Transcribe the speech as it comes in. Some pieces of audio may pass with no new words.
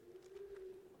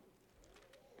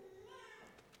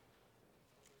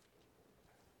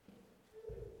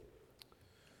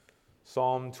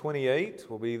Psalm 28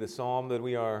 will be the psalm that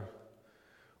we are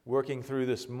working through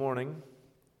this morning.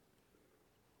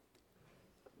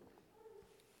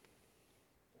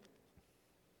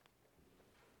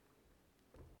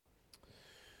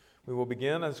 We will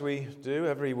begin, as we do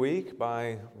every week,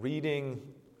 by reading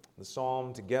the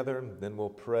psalm together. Then we'll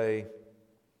pray,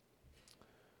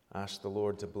 ask the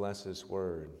Lord to bless His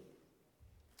word.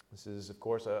 This is, of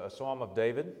course, a psalm of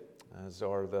David, as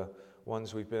are the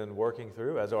ones we've been working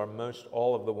through, as are most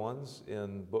all of the ones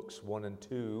in books 1 and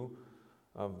 2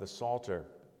 of the Psalter.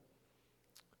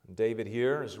 David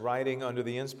here is writing under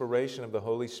the inspiration of the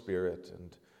Holy Spirit.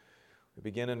 And we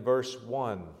begin in verse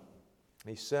 1.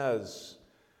 He says,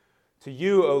 "To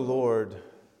you, O Lord,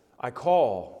 I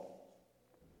call.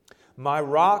 My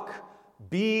rock,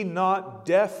 be not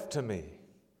deaf to me,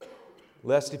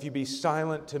 lest if you be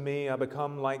silent to me, I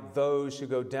become like those who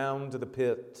go down to the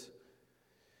pit.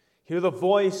 Hear the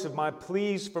voice of my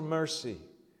pleas for mercy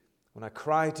when I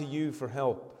cry to you for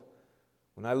help,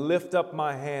 when I lift up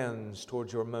my hands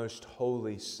towards your most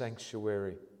holy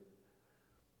sanctuary.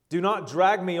 Do not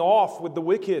drag me off with the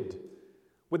wicked,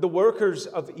 with the workers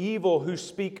of evil who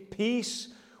speak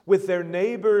peace with their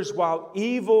neighbors while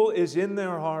evil is in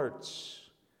their hearts.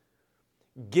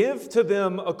 Give to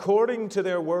them according to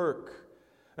their work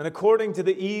and according to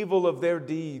the evil of their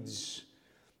deeds.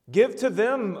 Give to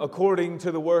them according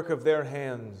to the work of their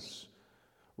hands.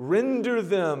 Render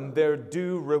them their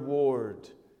due reward,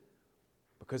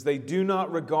 because they do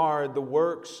not regard the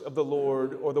works of the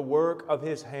Lord or the work of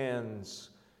His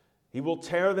hands. He will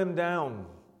tear them down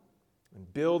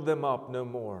and build them up no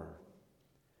more.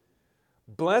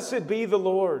 Blessed be the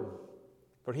Lord,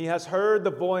 for He has heard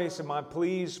the voice of my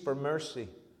pleas for mercy.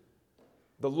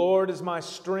 The Lord is my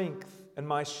strength and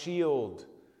my shield.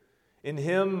 In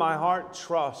Him my heart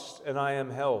trusts, and I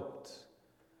am helped.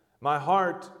 My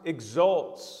heart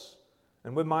exults,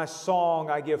 and with my song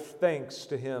I give thanks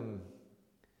to Him.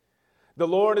 The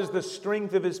Lord is the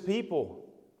strength of His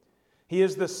people. He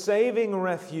is the saving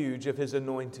refuge of His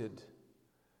anointed.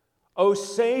 O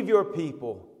save your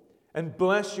people and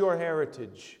bless your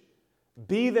heritage.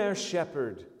 Be their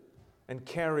shepherd and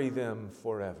carry them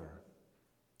forever."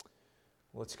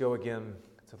 Let's go again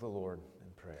to the Lord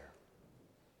in prayer.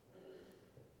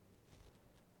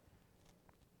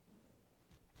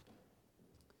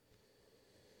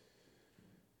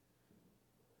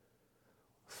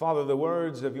 Father, the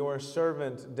words of your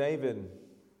servant David,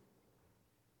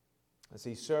 as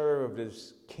he served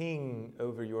as king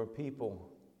over your people,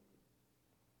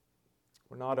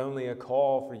 were not only a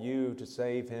call for you to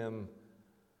save him,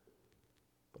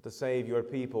 but to save your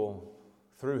people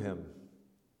through him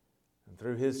and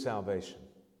through his salvation.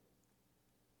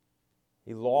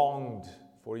 He longed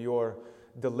for your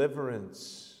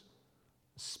deliverance,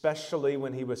 especially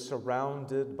when he was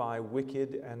surrounded by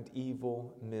wicked and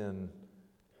evil men.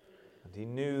 And he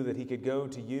knew that he could go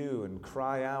to you and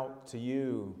cry out to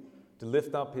you, to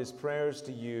lift up his prayers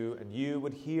to you, and you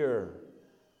would hear.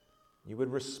 You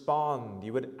would respond.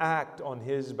 You would act on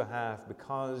his behalf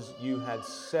because you had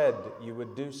said you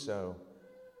would do so.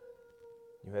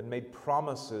 You had made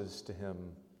promises to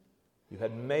him. You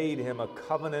had made him a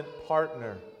covenant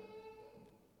partner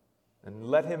and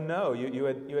let him know. You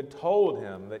had told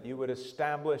him that you would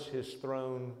establish his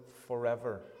throne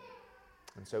forever.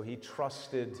 And so he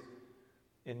trusted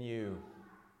in you.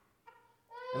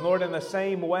 And Lord, in the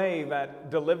same way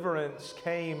that deliverance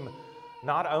came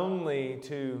not only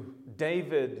to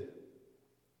David,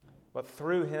 but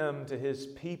through him to his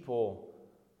people,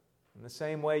 in the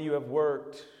same way you have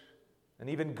worked an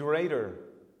even greater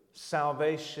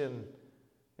salvation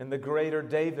in the greater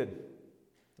David,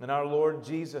 in our Lord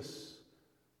Jesus,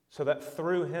 so that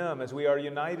through him, as we are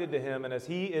united to him and as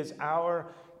he is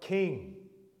our King,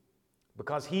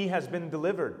 because he has been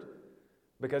delivered,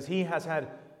 because he has had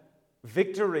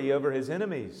victory over his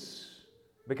enemies,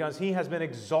 because he has been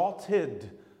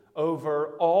exalted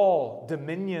over all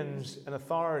dominions and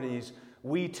authorities,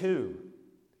 we too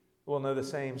will know the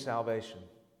same salvation.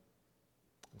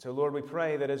 And so, Lord, we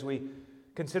pray that as we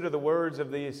consider the words of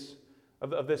this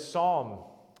psalm,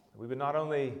 we would not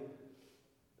only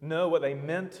know what they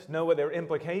meant, know what their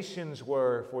implications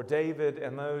were for David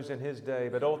and those in his day,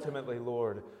 but ultimately,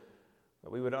 Lord, that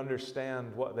we would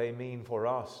understand what they mean for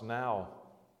us now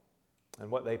and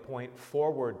what they point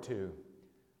forward to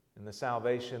in the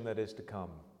salvation that is to come.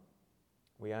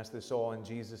 We ask this all in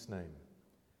Jesus' name.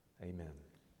 Amen.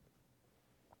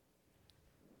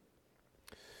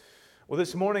 Well,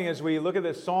 this morning as we look at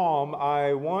this psalm,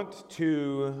 I want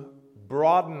to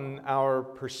broaden our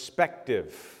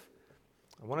perspective.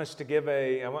 I want to give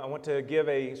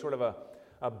a sort of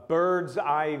a bird's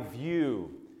eye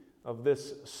view of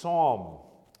this psalm.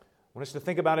 I want us to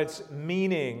think about its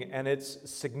meaning and its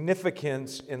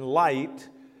significance in light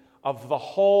of the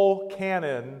whole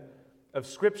canon of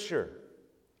Scripture.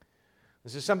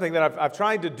 This is something that I've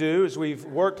tried to do as we've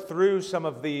worked through some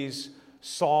of these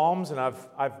psalms, and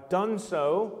I've done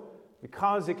so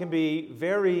because it can be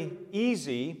very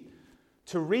easy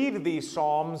to read these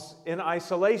psalms in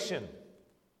isolation.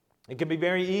 It can be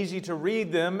very easy to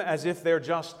read them as if they're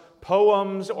just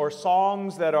poems or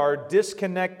songs that are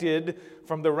disconnected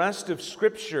from the rest of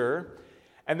Scripture.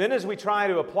 And then as we try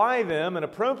to apply them and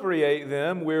appropriate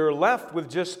them, we're left with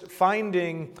just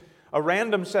finding a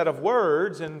random set of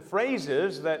words and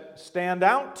phrases that stand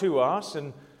out to us,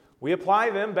 and we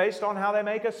apply them based on how they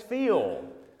make us feel.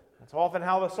 That's often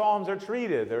how the Psalms are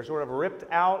treated. They're sort of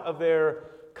ripped out of their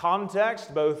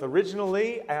context, both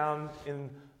originally and in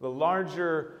the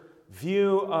larger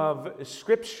view of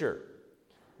Scripture.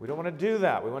 We don't want to do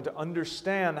that. We want to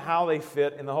understand how they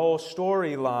fit in the whole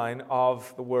storyline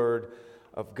of the Word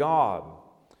of God.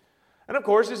 And of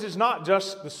course, this is not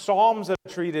just the Psalms that are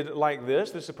treated like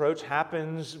this. This approach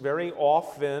happens very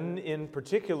often, in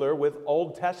particular, with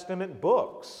Old Testament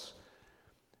books.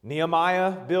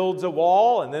 Nehemiah builds a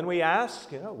wall, and then we ask,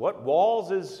 what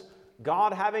walls is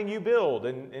God having you build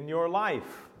in your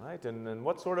life? Right? And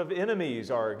what sort of enemies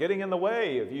are getting in the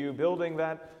way of you building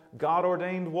that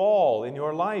God-ordained wall in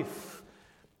your life?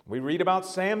 We read about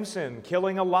Samson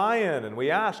killing a lion, and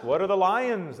we ask, what are the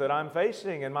lions that I'm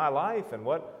facing in my life, and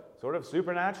what sort of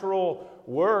supernatural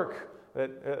work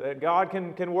that God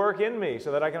can work in me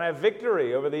so that I can have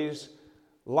victory over these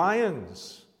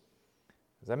lions?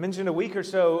 As I mentioned a week or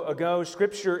so ago,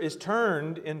 Scripture is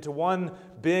turned into one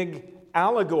big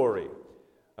allegory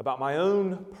about my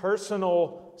own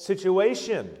personal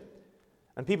situation.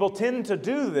 And people tend to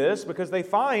do this because they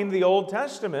find the Old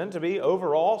Testament to be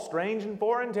overall strange and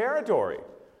foreign territory.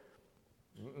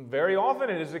 Very often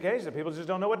it is the case that people just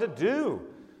don't know what to do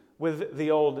with the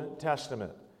Old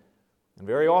Testament. And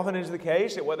very often it is the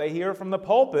case that what they hear from the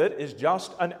pulpit is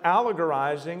just an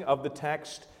allegorizing of the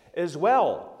text as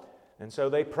well. And so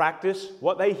they practice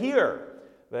what they hear.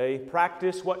 They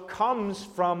practice what comes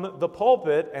from the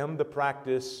pulpit, and the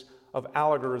practice of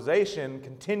allegorization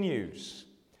continues.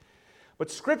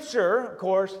 But Scripture, of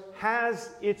course,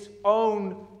 has its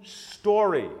own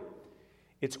story.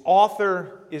 Its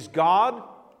author is God,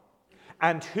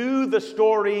 and who the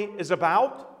story is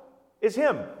about is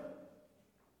Him.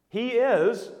 He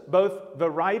is both the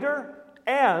writer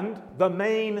and the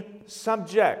main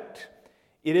subject.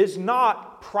 It is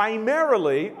not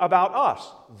primarily about us,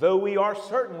 though we are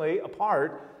certainly a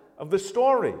part of the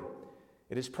story.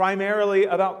 It is primarily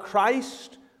about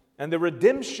Christ and the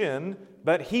redemption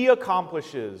that He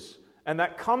accomplishes and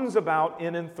that comes about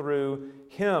in and through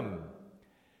Him.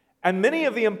 And many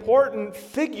of the important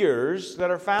figures that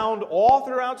are found all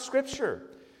throughout Scripture,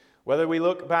 whether we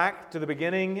look back to the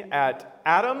beginning at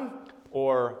Adam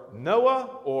or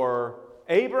Noah or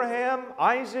Abraham,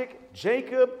 Isaac,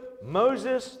 Jacob,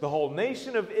 Moses, the whole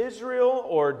nation of Israel,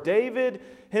 or David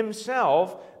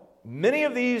himself, many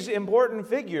of these important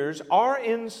figures are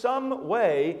in some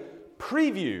way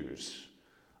previews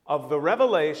of the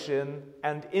revelation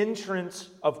and entrance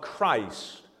of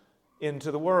Christ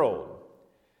into the world.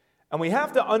 And we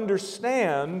have to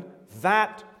understand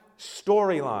that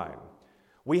storyline.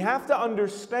 We have to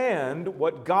understand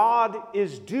what God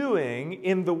is doing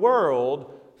in the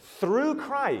world through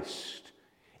Christ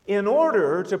in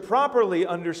order to properly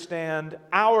understand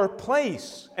our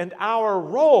place and our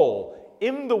role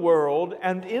in the world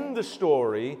and in the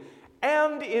story,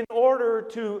 and in order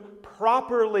to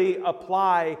properly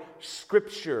apply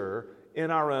Scripture in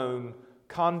our own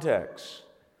context.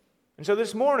 And so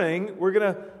this morning, we're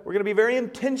going to be very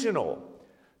intentional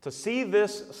to see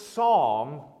this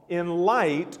psalm in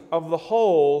light of the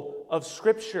whole of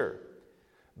Scripture,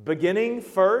 beginning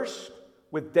first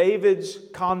with David's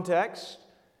context,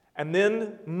 and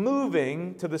then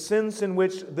moving to the sense in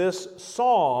which this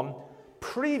psalm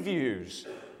previews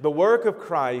the work of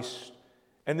Christ,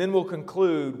 and then we'll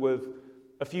conclude with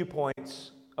a few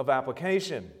points of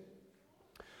application.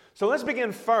 So let's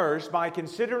begin first by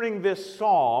considering this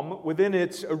psalm within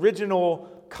its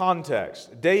original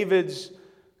context, David's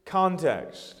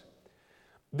context.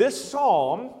 This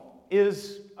psalm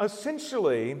is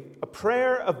essentially a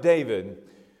prayer of David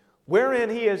wherein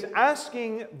he is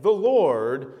asking the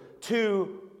Lord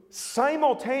to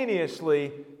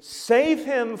simultaneously save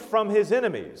him from his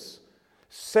enemies,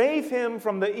 save him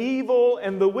from the evil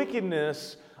and the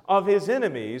wickedness of his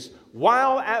enemies,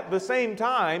 while at the same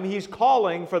time he's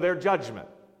calling for their judgment.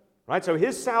 Right? So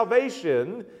his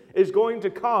salvation is going to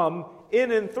come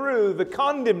in and through the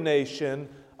condemnation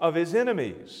of his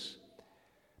enemies.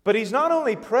 But he's not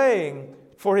only praying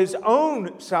for his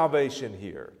own salvation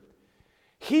here.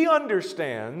 He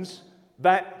understands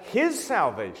that his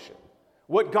salvation,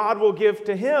 what God will give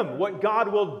to him, what God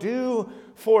will do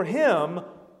for him,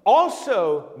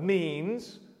 also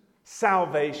means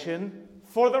salvation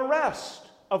for the rest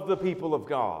of the people of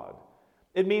God.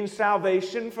 It means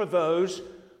salvation for those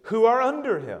who are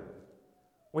under him.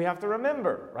 We have to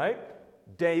remember, right?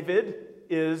 David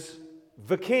is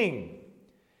the king.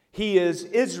 He is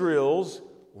Israel's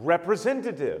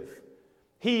representative.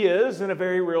 He is, in a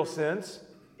very real sense,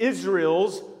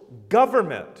 Israel's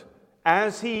government,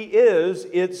 as he is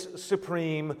its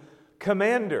supreme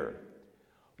commander.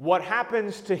 What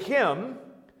happens to him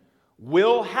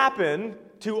will happen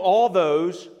to all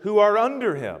those who are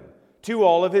under him, to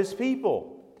all of his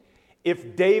people.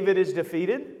 If David is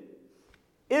defeated,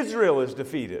 Israel is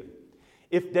defeated.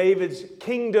 If David's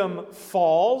kingdom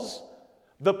falls,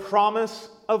 the promise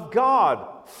of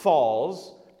God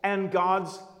falls, and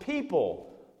God's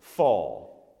people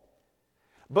fall.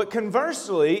 But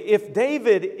conversely, if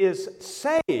David is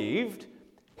saved,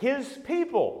 his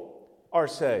people are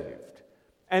saved.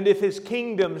 And if his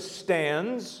kingdom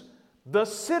stands, the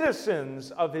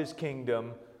citizens of his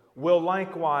kingdom will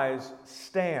likewise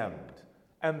stand,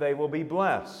 and they will be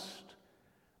blessed.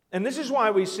 And this is why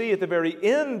we see at the very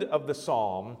end of the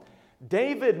psalm,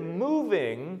 David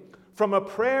moving from a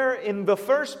prayer in the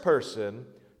first person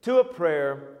to a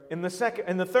prayer in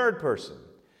the third person.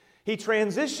 He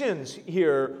transitions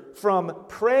here from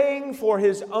praying for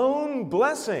his own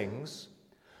blessings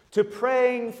to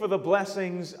praying for the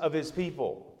blessings of his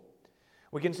people.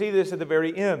 We can see this at the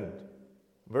very end,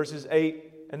 verses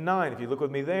 8 and 9, if you look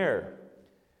with me there.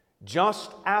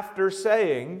 Just after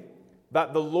saying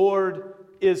that the Lord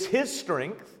is his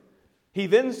strength, he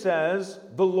then says,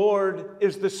 the Lord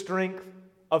is the strength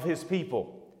of his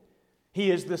people.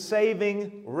 He is the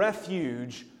saving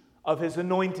refuge of his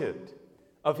anointed,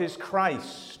 of his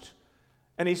Christ.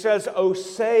 And he says, "Oh,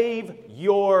 save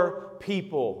your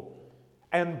people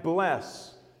and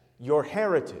bless your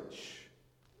heritage."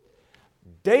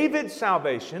 David's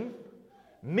salvation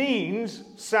means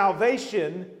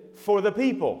salvation for the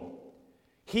people.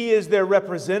 He is their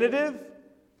representative.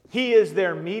 He is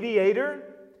their mediator.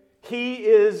 He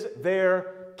is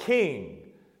their king.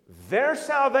 Their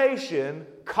salvation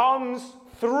comes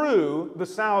through the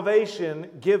salvation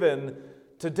given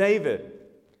to David.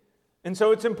 And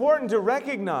so it's important to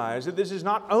recognize that this is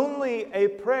not only a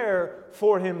prayer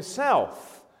for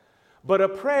himself, but a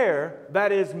prayer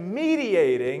that is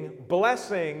mediating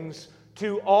blessings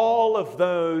to all of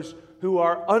those who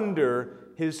are under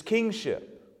his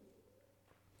kingship.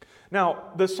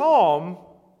 Now, the psalm,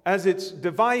 as it's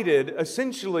divided,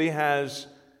 essentially has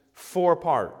 4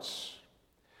 parts.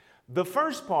 The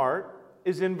first part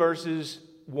is in verses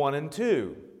 1 and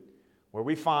 2, where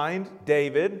we find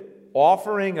David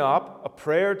offering up a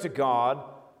prayer to God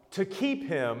to keep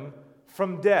him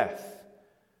from death.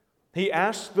 He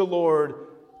asks the Lord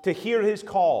to hear his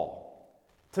call,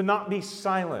 to not be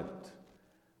silent.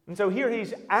 And so here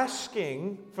he's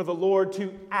asking for the Lord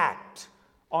to act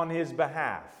on his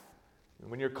behalf. And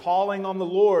when you're calling on the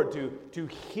Lord to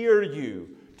hear you,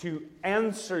 to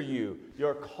answer you,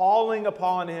 you're calling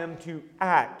upon him to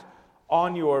act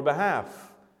on your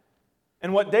behalf.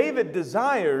 And what David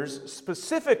desires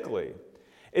specifically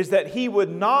is that he would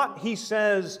not, he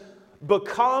says,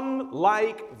 become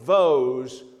like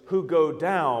those who go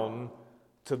down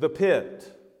to the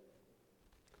pit.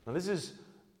 Now, this is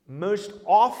most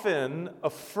often a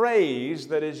phrase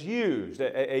that is used,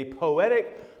 a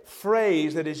poetic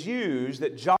phrase that is used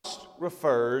that just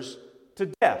refers to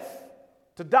death,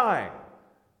 to dying.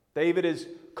 David is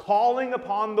calling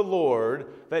upon the Lord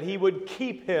that he would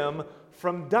keep him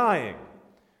from dying.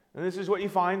 And this is what you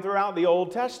find throughout the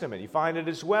Old Testament. You find it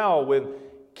as well with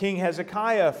King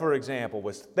Hezekiah, for example,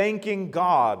 was thanking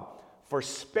God for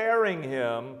sparing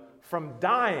him from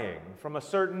dying from a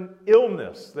certain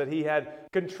illness that he had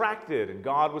contracted, and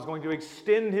God was going to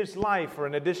extend his life for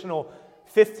an additional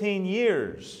 15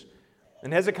 years.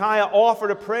 And Hezekiah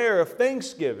offered a prayer of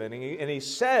thanksgiving, and he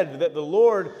said that the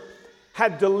Lord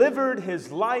had delivered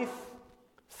his life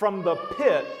from the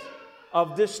pit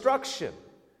of destruction.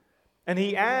 And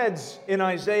he adds in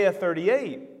Isaiah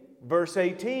 38, verse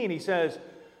 18, he says,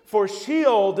 "For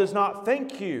Sheol does not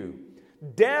thank you,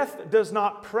 death does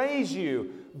not praise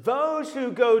you. Those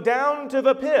who go down to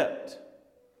the pit,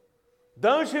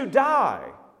 those who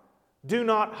die, do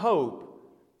not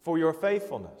hope for your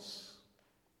faithfulness."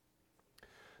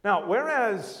 Now,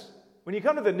 whereas when you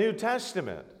come to the New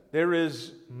Testament, there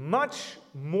is much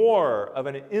more of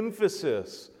an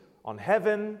emphasis on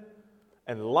heaven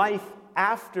and life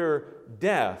after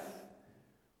death,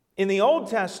 in the Old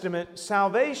Testament,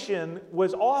 salvation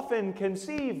was often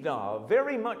conceived of,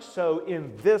 very much so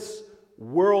in this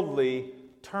worldly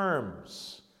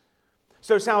terms.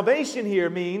 So salvation here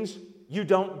means you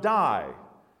don't die,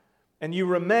 and you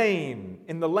remain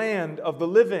in the land of the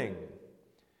living.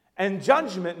 And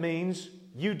judgment means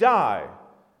you die,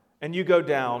 and you go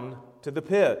down to the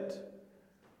pit.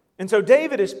 And so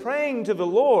David is praying to the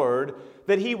Lord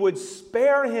that he would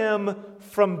spare him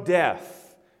from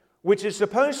death, which is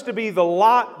supposed to be the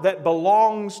lot that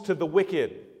belongs to the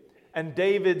wicked and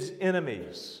David's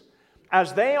enemies,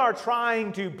 as they are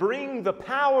trying to bring the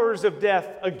powers of death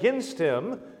against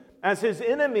him, as his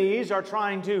enemies are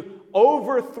trying to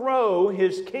overthrow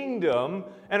his kingdom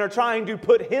and are trying to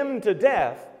put him to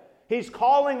death. He's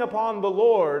calling upon the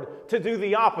Lord to do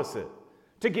the opposite,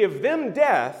 to give them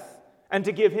death and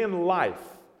to give him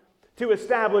life, to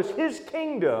establish his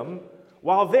kingdom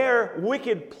while their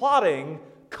wicked plotting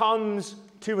comes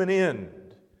to an end.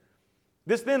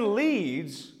 This then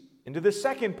leads into the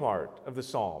second part of the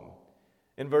psalm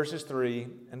in verses 3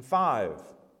 and 5,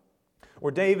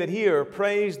 where David here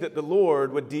prays that the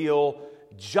Lord would deal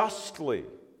justly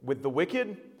with the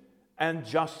wicked and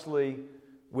justly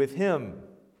with him.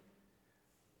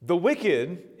 The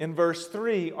wicked, in verse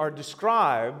 3, are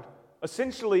described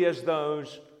essentially as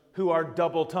those who are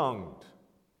double-tongued.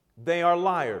 They are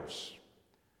liars.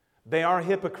 They are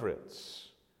hypocrites.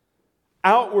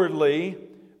 Outwardly,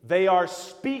 they are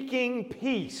speaking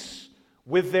peace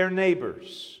with their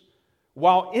neighbors,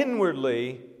 while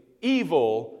inwardly,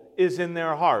 evil is in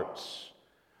their hearts.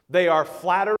 They are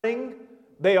flattering.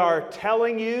 They are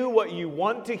telling you what you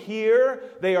want to hear.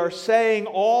 They are saying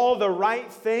all the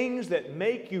right things that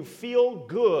make you feel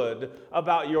good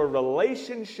about your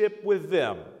relationship with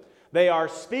them. They are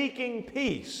speaking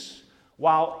peace,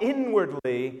 while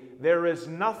inwardly there is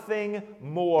nothing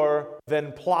more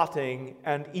than plotting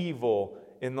and evil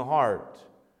in the heart.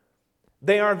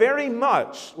 They are very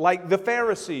much like the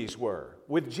Pharisees were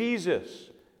with Jesus,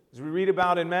 as we read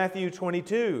about in Matthew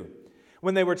 22.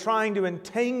 When they were trying to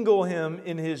entangle him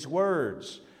in his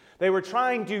words. They were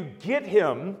trying to get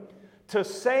him to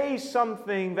say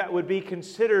something that would be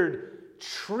considered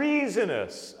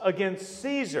treasonous against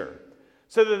Caesar,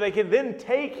 so that they could then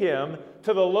take him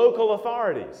to the local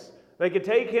authorities. They could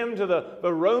take him to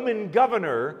the Roman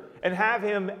governor and have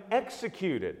him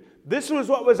executed. This was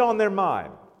what was on their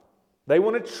mind. They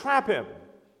want to trap him.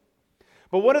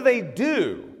 But what do they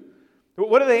do?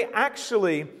 What do they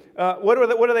actually what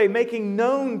are they making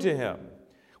known to him?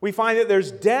 We find that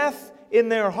there's death in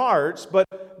their hearts,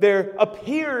 but there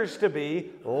appears to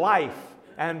be life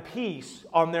and peace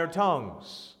on their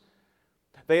tongues.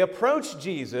 They approach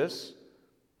Jesus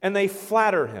and they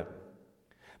flatter him.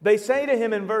 They say to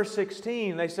him in verse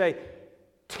 16, they say,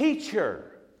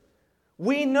 "Teacher,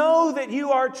 we know that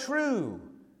you are true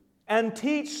and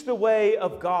teach the way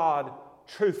of God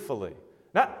truthfully."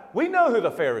 Now, we know who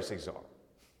the Pharisees are.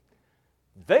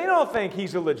 They don't think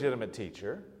he's a legitimate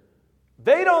teacher.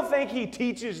 They don't think he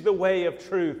teaches the way of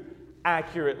truth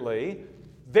accurately.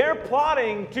 They're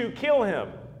plotting to kill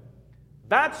him.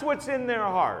 That's what's in their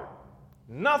heart.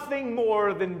 Nothing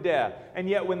more than death. And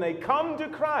yet when they come to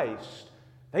Christ,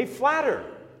 they flatter.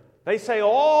 They say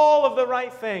all of the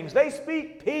right things. They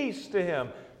speak peace to him.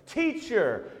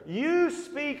 "Teacher, you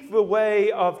speak the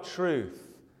way of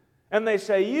truth." And they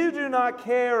say, "You do not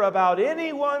care about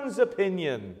anyone's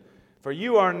opinion, for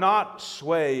you are not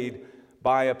swayed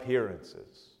by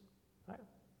appearances." Right?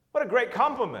 What a great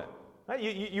compliment. Right?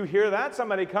 You hear that?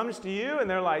 Somebody comes to you and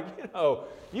they're like,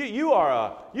 you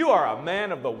are a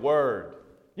man of the word.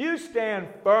 You stand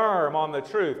firm on the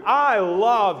truth. I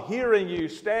love hearing you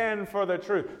stand for the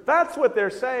truth. That's what they're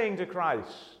saying to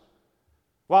Christ.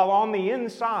 While on the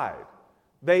inside,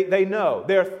 they know,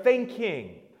 they're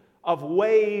thinking of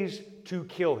ways to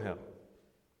kill him.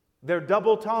 They're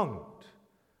double-tongued.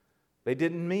 They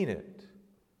didn't mean it.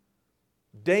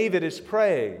 David is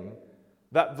praying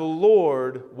that the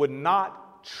Lord would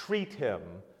not treat him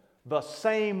the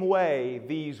same way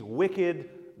these wicked,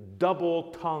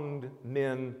 double-tongued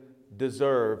men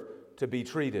deserve to be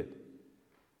treated.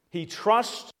 He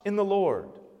trusts in the Lord.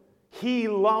 He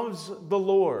loves the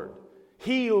Lord.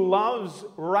 He loves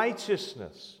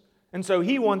righteousness. And so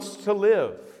he wants to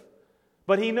live.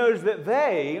 But he knows that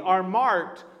they are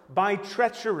marked by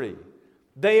treachery.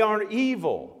 They are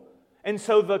evil. And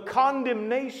so the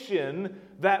condemnation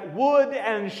that would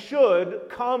and should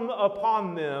come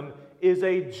upon them is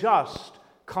a just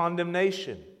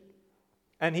condemnation.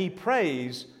 And he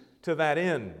prays to that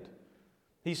end.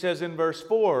 He says in verse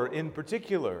 4, in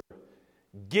particular,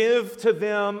 Give to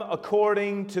them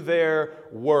according to their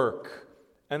work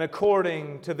and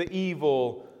according to the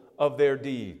evil of their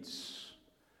deeds.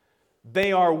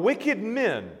 They are wicked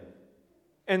men,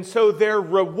 and so their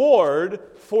reward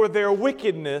for their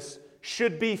wickedness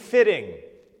should be fitting.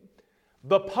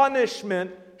 The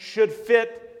punishment should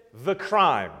fit the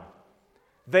crime.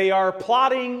 They are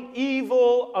plotting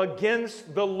evil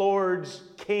against the Lord's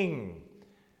king.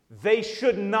 They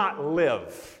should not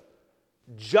live.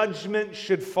 Judgment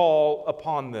should fall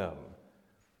upon them.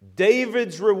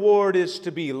 David's reward is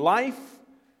to be life,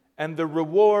 and the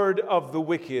reward of the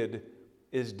wicked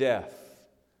is death.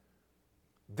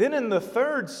 Then in the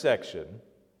third section,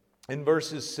 in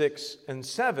verses 6 and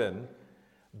 7,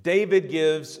 David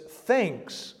gives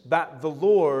thanks that the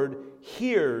Lord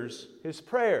hears his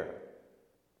prayer.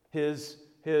 His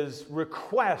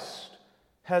request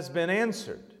has been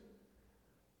answered.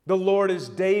 The Lord is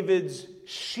David's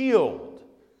shield.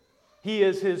 He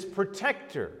is his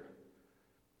protector.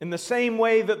 In the same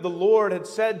way that the Lord had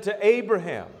said to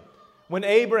Abraham, when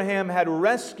Abraham had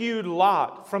rescued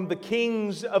Lot from the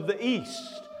kings of the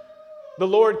east, the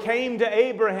Lord came to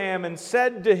Abraham and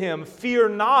said to him, "Fear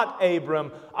not,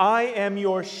 Abram, I am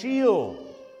your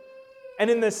shield." And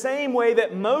in the same way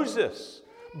that Moses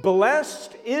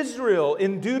blessed Israel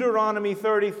in Deuteronomy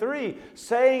 33,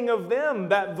 saying of them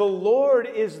that the Lord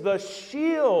is the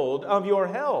shield of your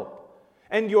help,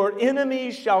 and your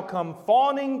enemies shall come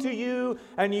fawning to you,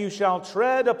 and you shall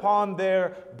tread upon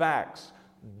their backs.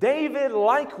 David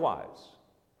likewise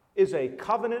is a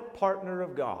covenant partner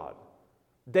of God.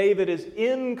 David is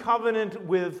in covenant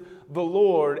with the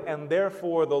Lord, and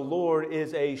therefore the Lord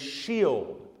is a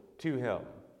shield to him.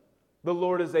 The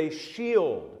Lord is a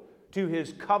shield to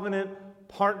his covenant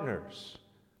partners.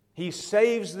 He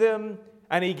saves them,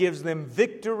 and he gives them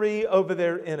victory over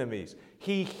their enemies.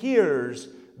 He hears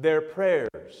their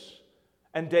prayers,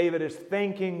 and David is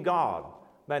thanking God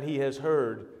that he has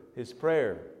heard his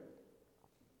prayer.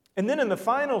 And then in the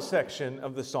final section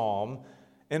of the psalm,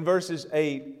 in verses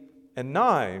 8 and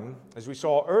 9, as we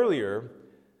saw earlier,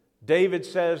 David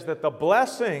says that the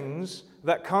blessings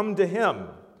that come to him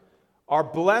are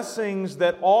blessings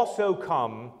that also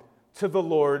come to the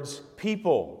Lord's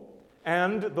people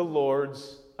and the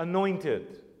Lord's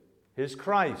anointed, his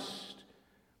Christ.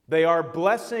 They are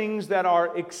blessings that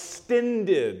are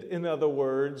extended, in other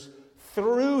words,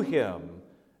 through him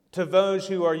to those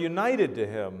who are united to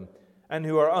him and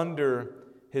who are under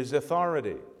his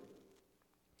authority.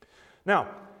 Now,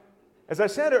 as I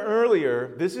said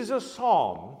earlier, this is a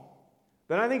psalm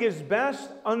that I think is best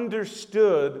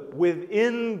understood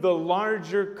within the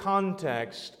larger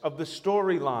context of the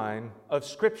storyline of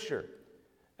Scripture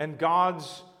and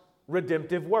God's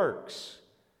redemptive works.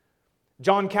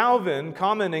 John Calvin,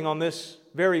 commenting on this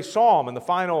very psalm, in the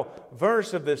final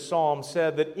verse of this psalm,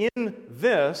 said that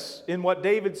in what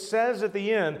David says at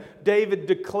the end, David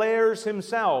declares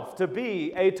himself to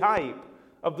be a type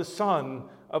of the Son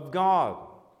of God.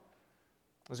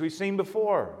 As we've seen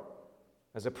before,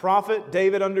 as a prophet,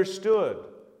 David understood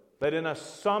that in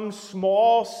some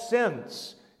small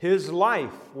sense, his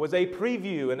life was a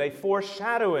preview and a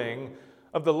foreshadowing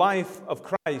of the life of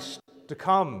Christ to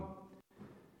come.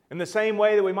 In the same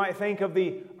way that we might think of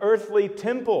the earthly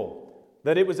temple,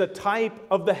 that it was a type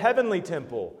of the heavenly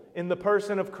temple in the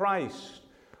person of Christ,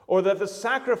 or that the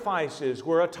sacrifices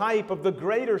were a type of the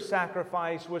greater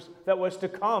sacrifice that was to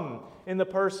come in the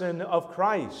person of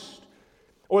Christ,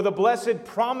 or the blessed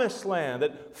promised land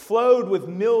that flowed with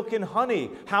milk and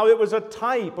honey, how it was a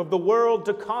type of the world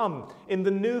to come in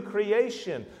the new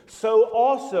creation. So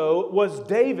also was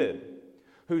David,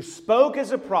 who spoke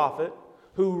as a prophet,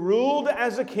 who ruled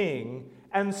as a king,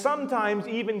 and sometimes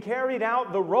even carried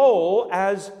out the role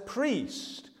as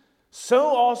priest. So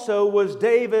also was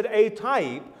David a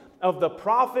type of the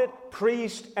prophet,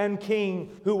 priest, and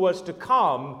king who was to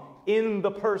come in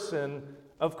the person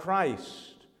of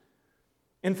Christ.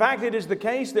 In fact, it is the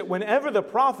case that whenever the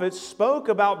prophets spoke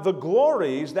about the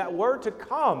glories that were to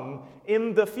come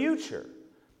in the future,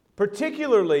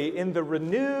 particularly in the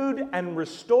renewed and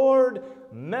restored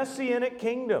Messianic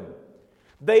kingdom,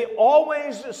 they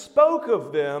always spoke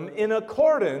of them in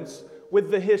accordance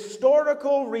with the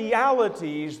historical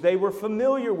realities they were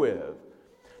familiar with.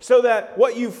 So that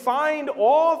what you find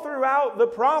all throughout the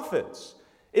prophets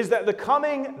is that the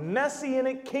coming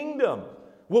Messianic kingdom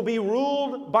will be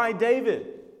ruled by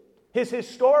David. His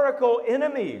historical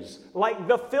enemies, like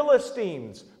the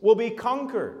Philistines, will be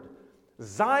conquered.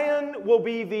 Zion will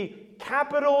be the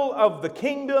capital of the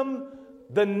kingdom.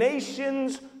 The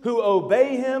nations who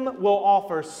obey him will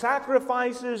offer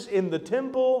sacrifices in the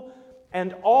temple,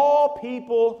 and all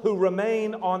people who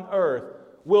remain on earth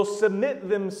will submit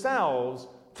themselves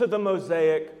to the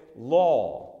Mosaic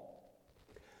law.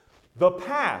 The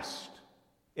past,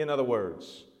 in other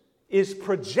words, is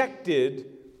projected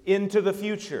into the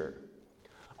future.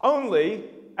 Only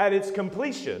at its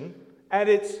completion, at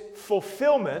its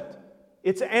fulfillment,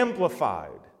 it's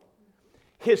amplified.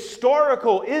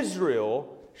 Historical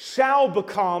Israel shall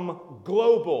become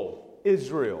global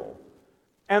Israel.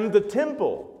 And the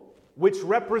temple, which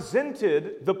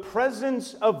represented the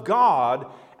presence of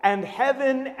God and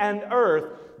heaven and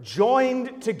earth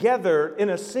joined together in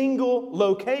a single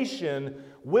location,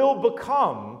 will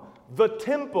become the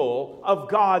temple of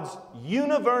God's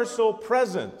universal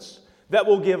presence that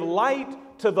will give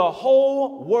light to the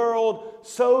whole world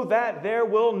so that there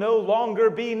will no longer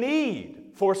be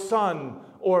need for sun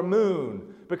or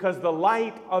moon, because the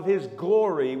light of His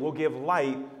glory will give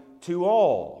light to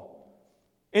all.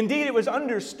 Indeed, it was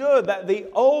understood that the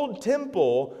old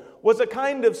temple was a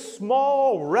kind of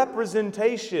small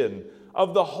representation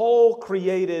of the whole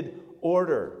created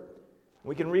order.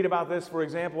 We can read about this, for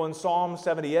example, in Psalm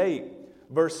 78,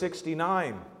 verse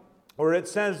 69, where it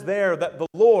says there that the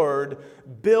Lord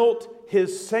built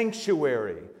His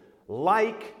sanctuary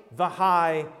like the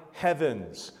high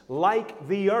heavens, like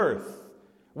the earth,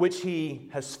 which He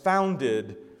has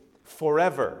founded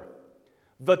forever.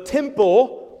 The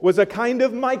temple was a kind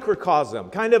of microcosm,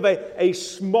 kind of a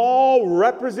small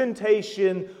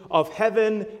representation of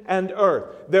heaven and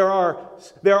earth. There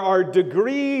are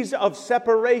degrees of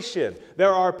separation.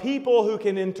 There are people who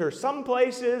can enter some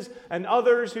places and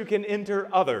others who can enter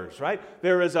others, right?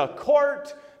 There is a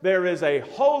court, there is a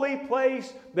holy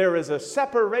place, there is a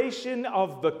separation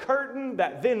of the curtain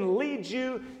that then leads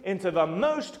you into the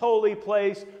most holy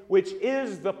place, which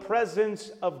is the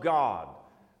presence of God.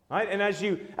 Right? And as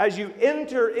you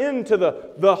enter into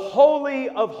the Holy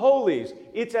of Holies,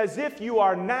 it's as if you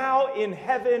are now in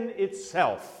heaven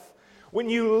itself. When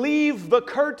you leave the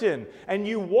curtain and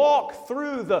you walk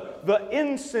through the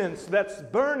incense that's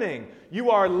burning, you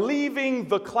are leaving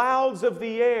the clouds of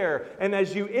the air. And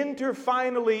as you enter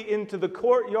finally into the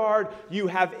courtyard, you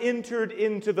have entered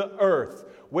into the earth,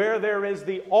 where there is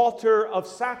the altar of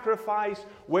sacrifice,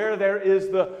 where there is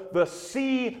the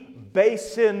sea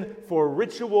basin for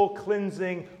ritual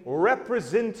cleansing,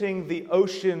 representing the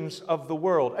oceans of the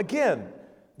world. Again,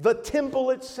 the temple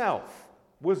itself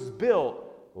was built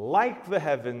like the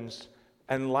heavens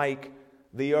and like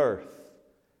the earth.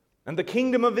 And the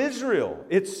kingdom of Israel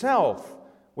itself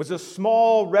was a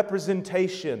small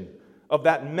representation of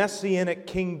that messianic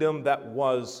kingdom that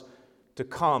was to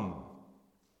come.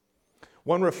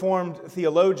 One Reformed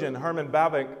theologian, Herman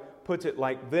Bavinck, puts it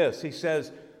like this. He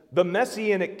says, "The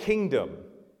messianic kingdom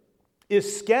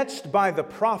is sketched by the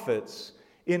prophets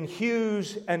in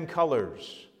hues and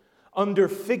colors, under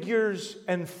figures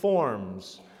and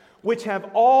forms, which have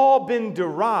all been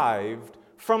derived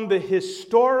from the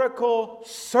historical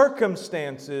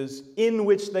circumstances in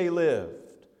which they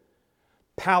lived.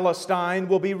 Palestine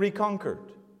will be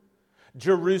reconquered.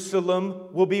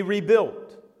 Jerusalem will be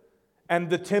rebuilt, and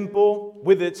the temple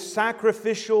with its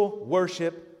sacrificial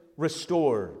worship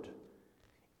restored.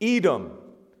 Edom,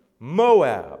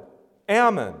 Moab,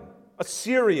 Ammon,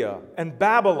 Assyria, and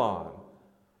Babylon,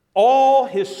 all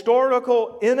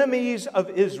historical enemies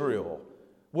of Israel,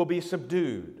 will be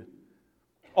subdued.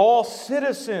 All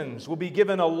citizens will be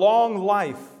given a long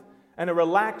life and a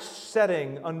relaxed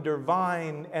setting under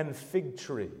vine and fig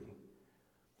tree."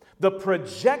 The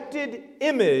projected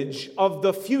image of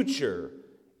the future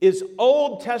is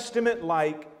Old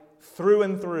Testament-like through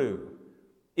and through.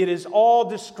 It is all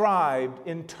described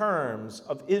in terms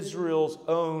of Israel's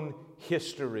own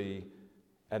history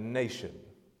and nation.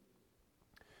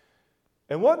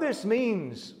 And what this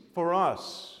means for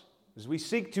us as we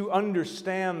seek to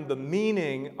understand the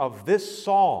meaning of this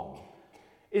psalm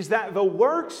is that the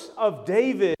works of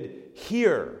David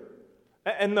here,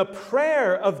 and the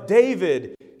prayer of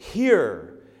David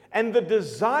here, and the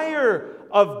desire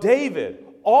of David,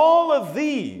 all of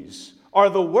these are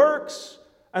the works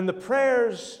and the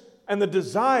prayers and the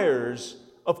desires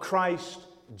of Christ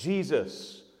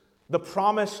Jesus, the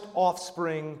promised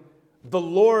offspring, the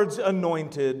Lord's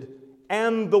anointed,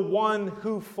 and the one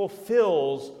who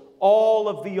fulfills all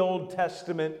of the Old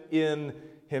Testament in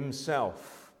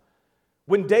Himself.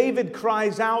 When David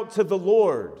cries out to the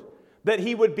Lord that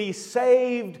he would be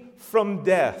saved from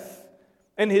death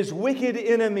and his wicked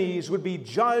enemies would be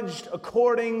judged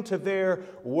according to their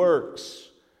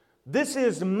works, this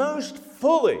is most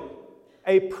fully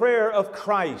a prayer of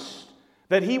Christ,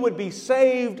 that he would be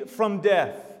saved from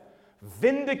death,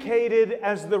 vindicated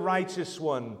as the righteous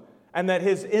one, and that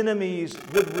his enemies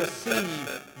would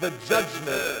receive the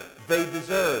judgment they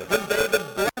deserve. When David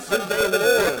blesses the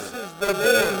Lord for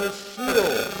being his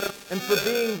shield and for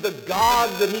being the God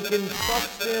that he can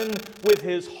trust in with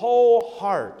his whole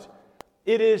heart,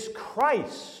 it is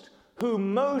Christ who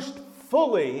most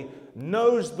fully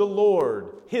knows the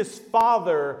Lord, his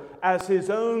Father, as his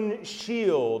own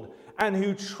shield, and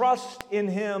who trusts in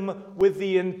him with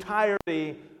the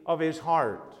entirety of his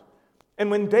heart. And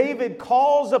when David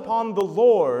calls upon the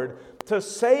Lord to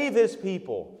save his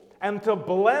people and to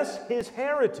bless his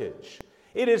heritage,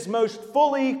 it is most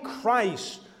fully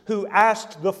Christ who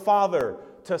asked the Father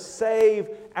to save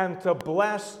and to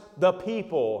bless the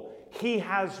people he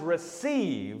has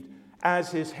received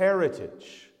as his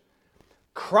heritage.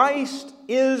 Christ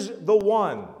is the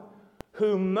one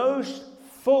who most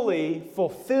fully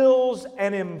fulfills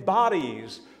and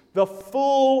embodies the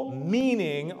full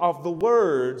meaning of the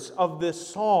words of this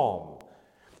psalm.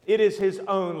 It is his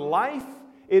own life,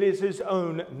 it is his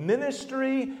own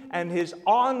ministry, and his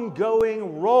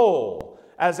ongoing role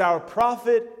as our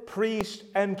prophet, priest,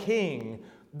 and king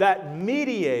that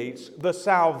mediates the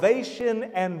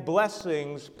salvation and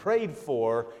blessings prayed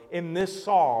for in this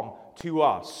psalm to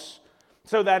us.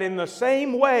 So that in the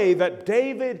same way that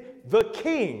David the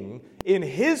king in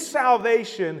his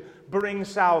salvation brings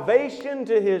salvation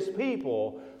to his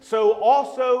people, so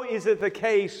also is it the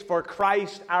case for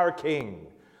Christ our King.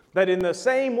 That in the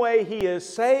same way he is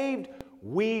saved,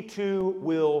 we too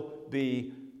will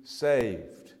be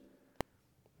saved.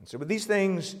 And so with these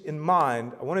things in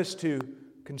mind, I want us to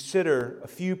consider a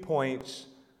few points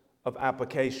of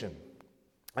application.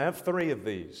 I have 3 of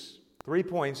these, 3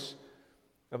 points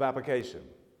of application.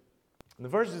 And the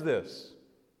first is this: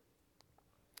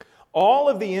 all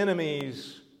of the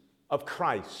enemies of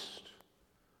Christ,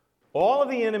 all of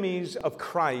the enemies of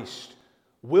Christ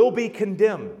will be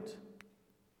condemned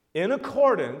in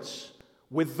accordance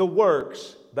with the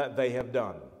works that they have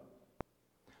done.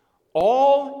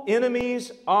 All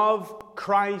enemies of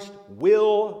Christ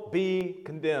will be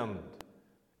condemned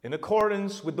in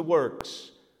accordance with the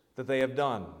works that they have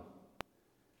done.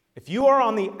 If you are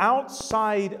on the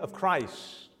outside of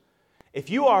Christ, if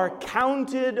you are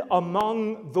counted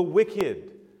among the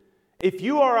wicked, if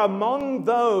you are among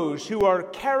those who are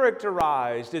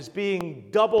characterized as being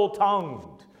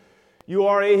double-tongued, you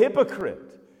are a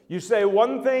hypocrite. You say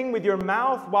one thing with your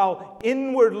mouth while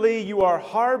inwardly you are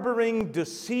harboring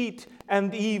deceit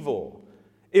and evil.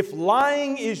 If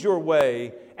lying is your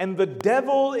way and the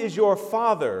devil is your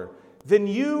father, then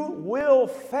you will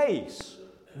face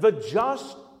the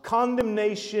just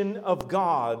condemnation of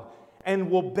God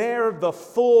and will bear the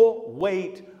full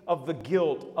weight of the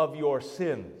guilt of your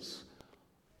sins.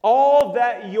 All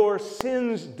that your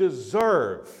sins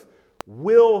deserve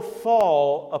will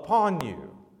fall upon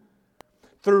you.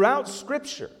 Throughout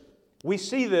Scripture, we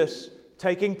see this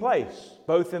taking place,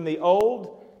 both in the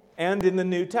Old and in the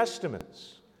New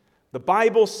Testaments. The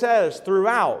Bible says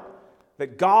throughout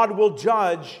that God will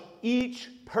judge each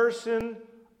person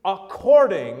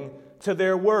according to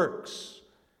their works,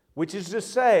 which is to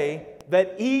say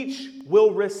that each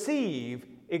will receive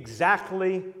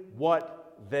exactly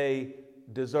what they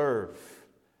deserve.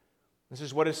 This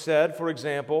is what is said, for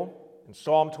example, in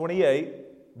Psalm 28,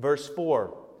 verse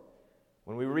 4.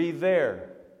 When we read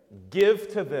there,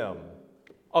 "Give to them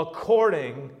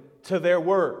according to their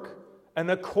work and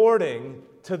according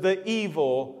to the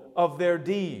evil of their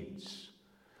deeds."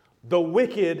 The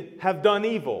wicked have done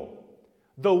evil.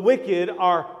 The wicked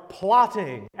are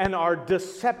plotting and are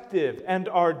deceptive and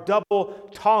are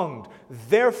double-tongued.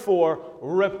 Therefore,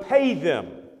 repay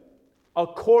them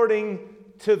according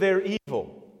to their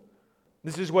evil.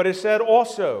 This is what is said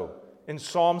also in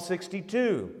Psalm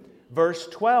 62, verse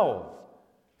 12.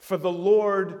 "For the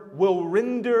Lord will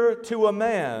render to a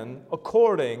man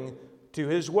according to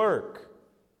his work."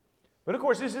 But of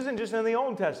course, this isn't just in the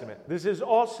Old Testament. This is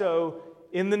also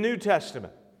in the New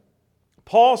Testament.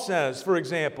 Paul says, for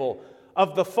example,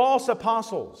 of the false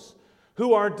apostles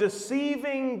who are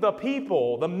deceiving the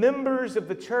people, the members of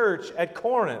the church at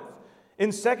Corinth,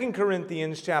 in 2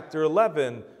 Corinthians chapter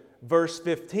 11, verse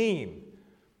 15.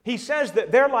 He says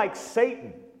that they're like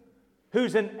Satan,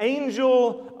 who's an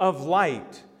angel of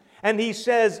light. And he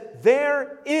says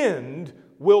their end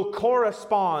will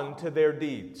correspond to their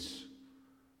deeds.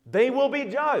 They will be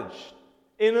judged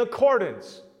in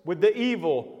accordance with the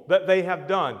evil that they have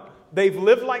done. They've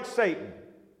lived like Satan.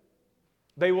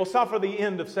 They will suffer the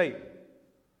end of Satan.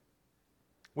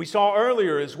 We saw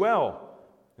earlier as well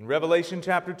in Revelation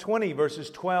chapter 20, verses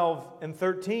 12 and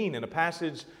 13, in a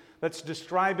passage that's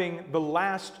describing the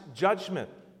last judgment.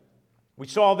 We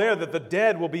saw there that the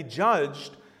dead will be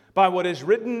judged by what is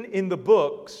written in the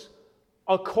books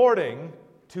according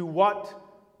to what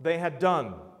they had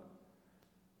done.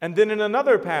 And then in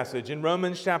another passage in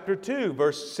Romans chapter 2,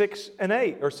 verse 6 and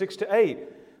 8, or 6 to 8,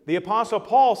 the Apostle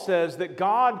Paul says that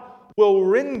God will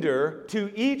render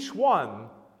to each one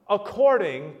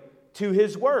according to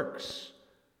his works.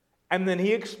 And then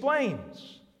he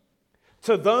explains,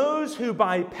 to those who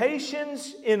by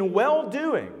patience in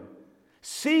well-doing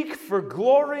seek for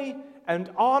glory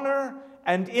and honor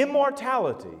and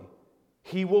immortality,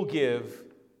 he will give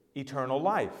eternal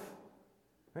life.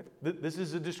 This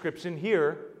is a description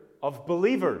here of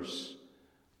believers.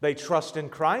 They trust in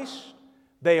Christ.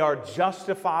 They are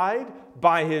justified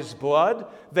by his blood.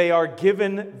 They are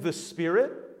given the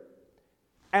Spirit.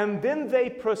 And then they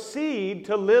proceed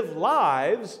to live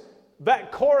lives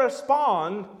that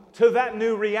correspond to that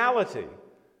new reality.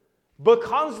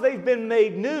 Because they've been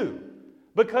made new.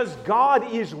 Because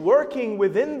God is working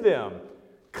within them,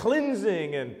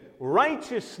 cleansing and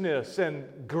righteousness and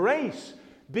grace,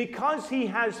 because he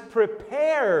has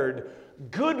prepared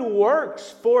good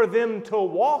works for them to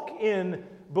walk in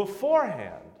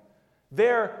beforehand.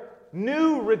 Their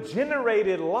new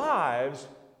regenerated lives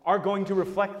are going to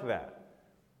reflect that.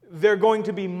 They're going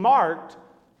to be marked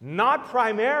not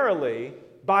primarily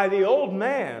by the old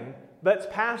man that's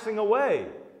passing away.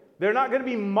 They're not going to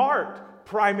be marked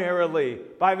primarily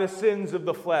by the sins of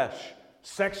the flesh,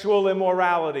 sexual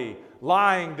immorality,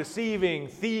 lying, deceiving,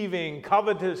 thieving,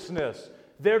 covetousness.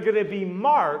 They're going to be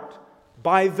marked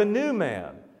by the new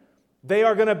man. They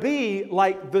are going to be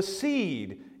like the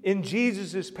seed in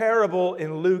Jesus' parable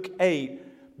in Luke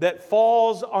 8 that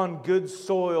falls on good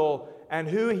soil and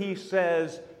who he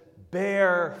says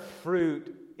bear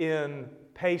fruit in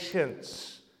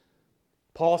patience.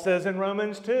 Paul says in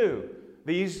Romans 2,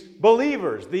 these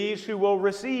believers, these who will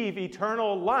receive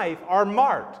eternal life, are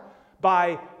marked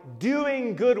by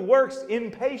doing good works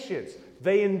in patience.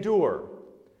 They endure.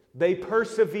 They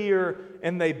persevere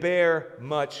and they bear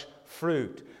much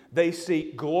fruit. They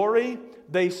seek glory,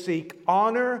 they seek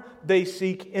honor, they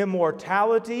seek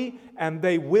immortality, and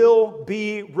they will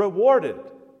be rewarded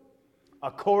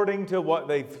according to what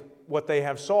they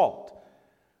have sought.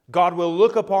 God will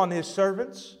look upon his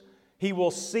servants. He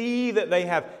will see that they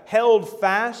have held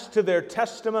fast to their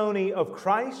testimony of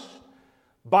Christ.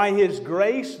 By his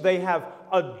grace, they have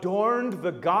adorned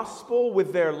the gospel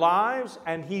with their lives,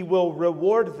 and he will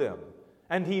reward them.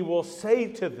 And he will say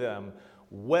to them,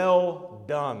 well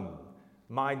done,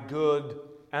 my good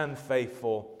and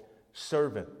faithful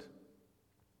servant.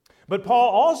 But Paul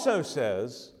also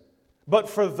says, but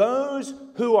for those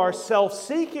who are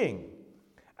self-seeking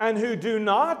and who do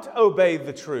not obey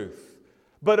the truth,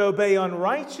 but obey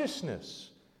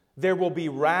unrighteousness, there will be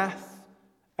wrath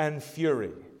and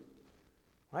fury.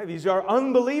 Right? These are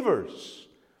unbelievers.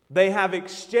 They have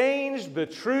exchanged the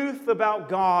truth about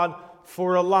God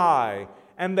for a lie,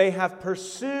 and they have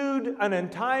pursued an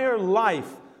entire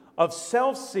life of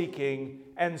self-seeking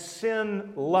and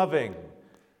sin-loving.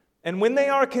 And when they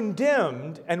are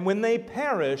condemned and when they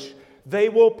perish, they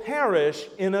will perish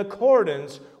in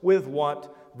accordance with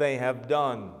what they have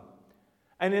done.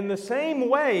 And in the same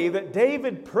way that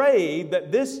David prayed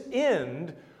that this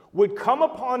end would come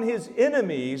upon his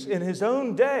enemies in his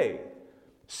own day,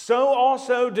 so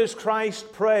also does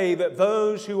Christ pray that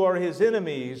those who are his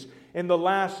enemies in the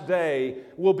last day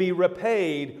will be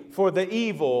repaid for the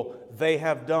evil they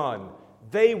have done.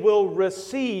 They will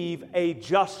receive a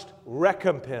just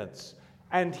recompense,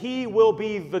 and he will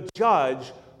be the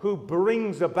judge who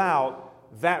brings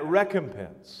about that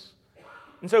recompense.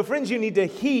 And so, friends, you need to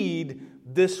heed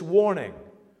this warning.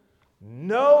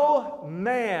 No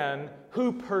man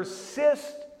who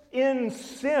persists in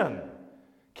sin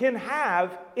can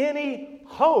have any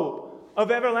hope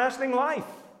of everlasting life.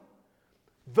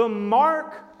 The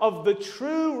mark of the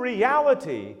true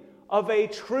reality of a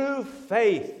true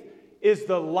faith is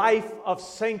the life of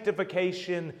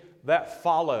sanctification that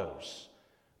follows.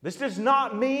 This does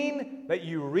not mean that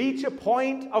you reach a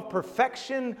point of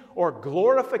perfection or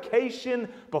glorification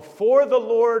before the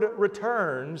Lord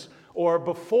returns or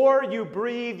before you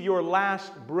breathe your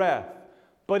last breath.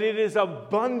 But it is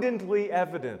abundantly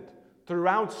evident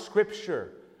throughout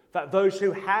Scripture that those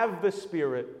who have the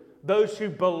Spirit, those who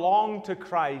belong to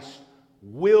Christ,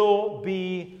 will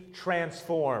be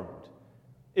transformed.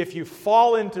 If you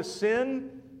fall into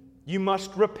sin, you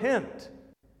must repent.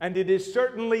 And it is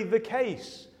certainly the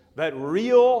case that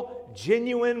real,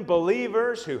 genuine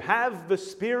believers who have the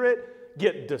Spirit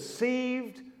get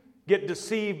deceived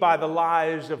by the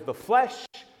lies of the flesh,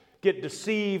 get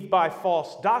deceived by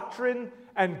false doctrine,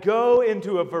 and go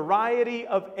into a variety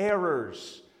of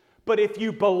errors. But if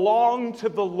you belong to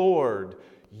the Lord,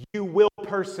 you will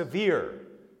persevere.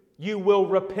 You will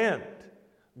repent.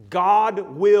 God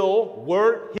will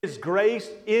work His grace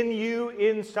in you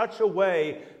in such a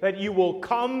way that you will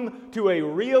come to a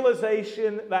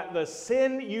realization that the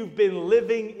sin you've been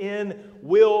living in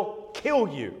will kill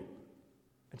you.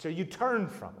 And so you turn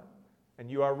from it,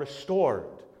 and you are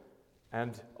restored,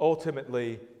 and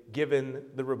ultimately given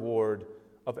the reward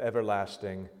of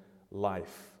everlasting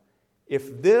life.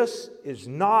 If this is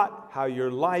not how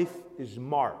your life is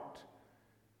marked,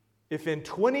 if in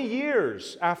 20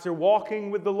 years after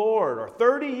walking with the Lord, or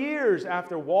 30 years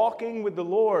after walking with the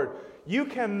Lord, you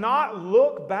cannot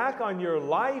look back on your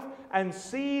life and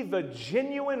see the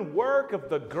genuine work of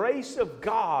the grace of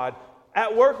God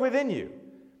at work within you,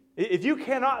 if you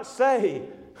cannot say,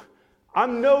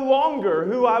 I'm no longer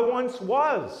who I once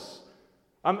was,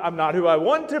 I'm not who I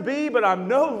want to be, but I'm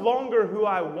no longer who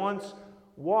I once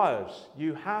was,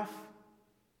 you have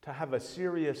to have a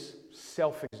serious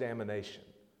self-examination.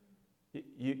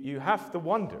 You have to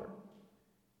wonder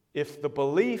if the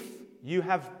belief you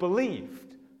have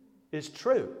believed is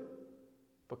true,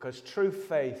 because true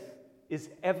faith is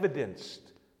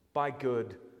evidenced by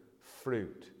good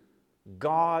fruit.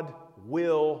 God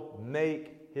will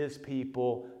make His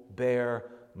people bear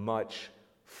much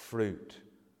fruit.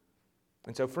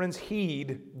 And so, friends,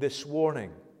 heed this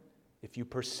warning. If you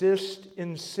persist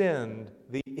in sin,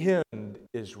 the end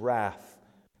is wrath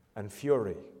and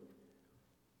fury.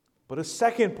 But a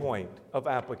second point of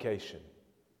application,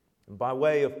 and by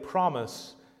way of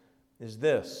promise, is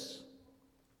this: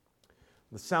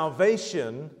 the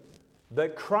salvation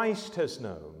that Christ has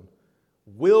known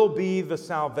will be the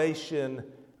salvation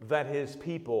that His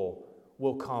people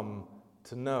will come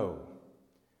to know.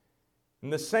 In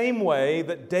the same way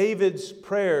that David's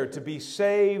prayer to be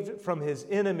saved from his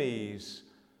enemies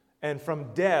and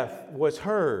from death was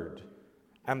heard,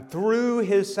 and through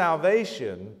his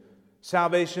salvation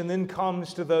then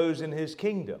comes to those in His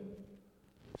kingdom,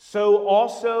 so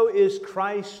also is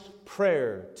Christ's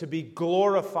prayer to be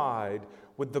glorified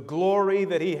with the glory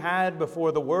that He had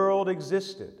before the world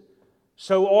existed.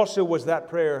 So also was that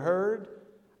prayer heard,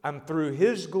 and through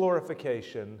His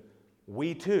glorification,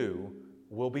 we too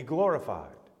will be glorified.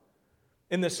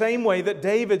 In the same way that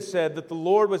David said that the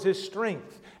Lord was his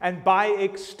strength, and by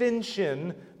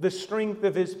extension, the strength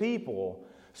of His people,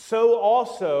 so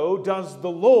also does the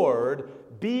Lord,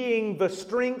 being the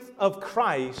strength of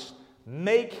Christ,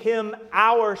 make Him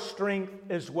our strength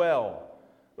as well.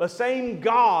 The same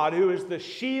God who is the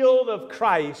shield of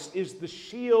Christ is the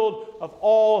shield of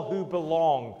all who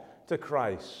belong to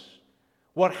Christ.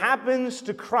 What happens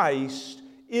to Christ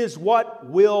is what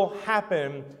will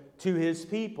happen to His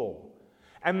people.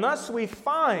 And thus we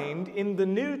find in the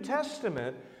New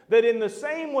Testament that in the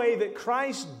same way that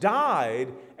Christ died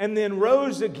and then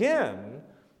rose again,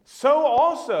 so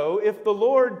also, if the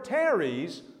Lord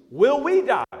tarries, will we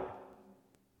die.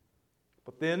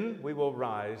 But then we will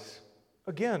rise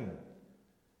again.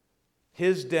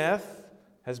 His death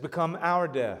has become our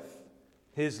death.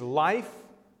 His life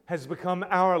has become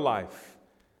our life.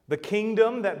 The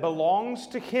kingdom that belongs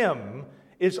to Him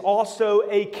is also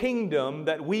a kingdom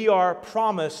that we are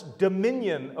promised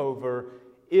dominion over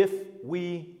if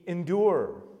we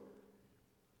endure.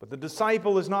 But the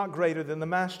disciple is not greater than the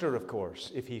master, of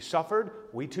course. If he suffered,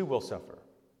 we too will suffer.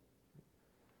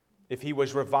 If he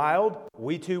was reviled,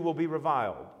 we too will be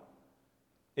reviled.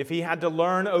 If he had to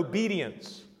learn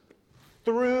obedience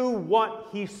through what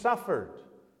he suffered,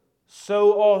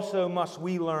 so also must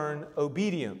we learn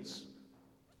obedience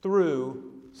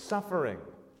through suffering.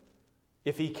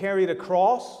 If he carried a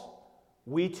cross,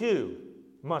 we too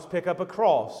must pick up a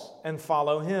cross and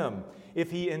follow him. If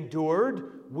he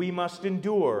endured, we must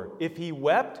endure. If he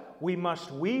wept, we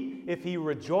must weep. If he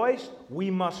rejoiced, we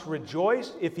must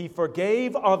rejoice. If he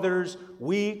forgave others,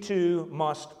 we too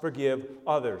must forgive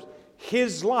others.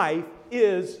 His life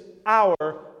is our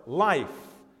life.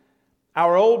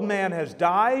 Our old man has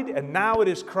died, and now it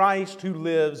is Christ who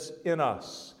lives in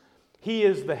us. He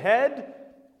is the head,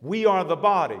 we are the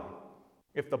body.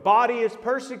 If the body is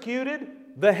persecuted,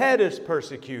 the head is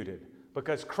persecuted,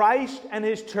 because Christ and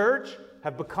His church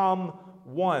have become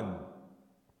one.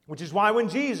 Which is why when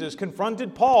Jesus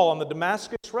confronted Paul on the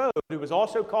Damascus Road, who was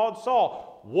also called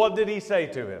Saul, what did He say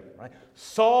to him? Right?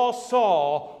 Saul,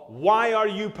 Saul, why are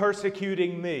you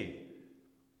persecuting me?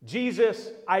 Jesus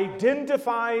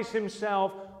identifies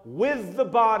Himself with the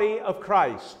body of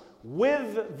Christ,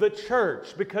 with the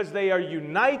church, because they are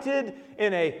united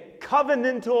in a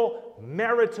covenantal,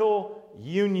 marital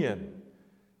union.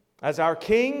 As our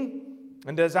King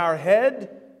and as our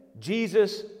head,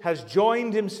 Jesus has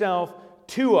joined Himself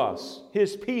to us,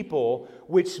 His people,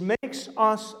 which makes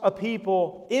us a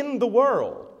people in the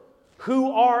world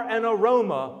who are an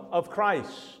aroma of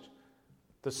Christ.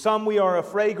 To some we are a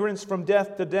fragrance from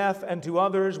death to death, and to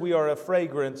others we are a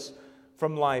fragrance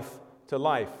from life to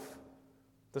life.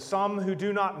 To some who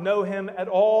do not know Him at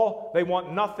all, they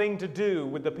want nothing to do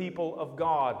with the people of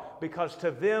God, because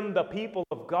to them the people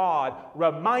of God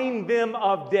remind them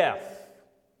of death,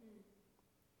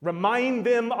 remind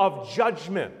them of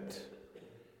judgment.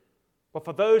 But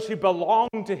for those who belong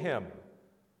to Him,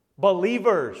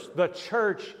 believers, the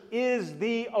church is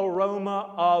the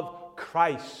aroma of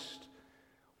Christ.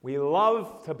 We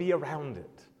love to be around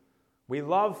it. We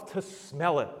love to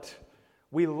smell it.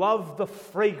 We love the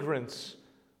fragrance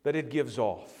that it gives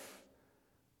off.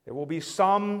 There will be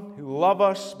some who love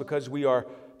us because we are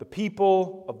the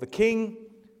people of the King,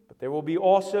 but there will be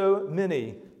also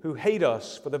many who hate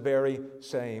us for the very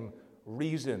same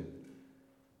reason.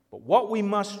 But what we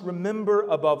must remember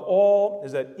above all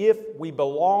is that if we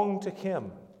belong to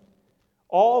Him,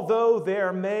 although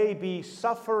there may be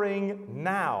suffering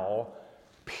now,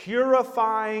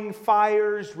 purifying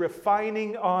fires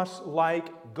refining us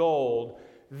like gold,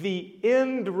 the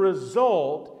end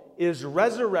result is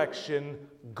resurrection,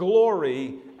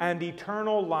 glory, and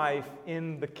eternal life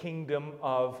in the kingdom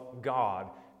of God,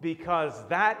 because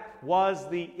that was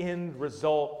the end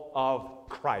result of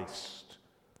Christ.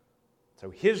 So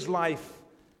His life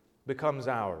becomes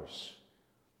ours.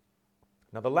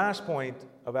 Now, the last point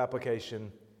of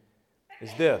application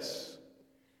is this.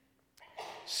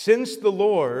 Since the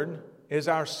Lord is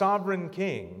our sovereign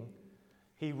King,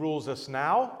 He rules us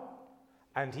now,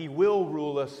 and He will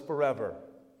rule us forever.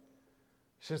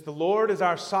 Since the Lord is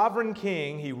our sovereign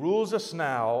King, He rules us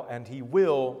now, and He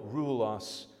will rule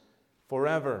us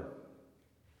forever.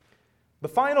 The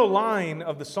final line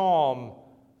of the psalm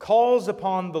calls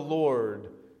upon the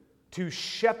Lord to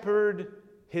shepherd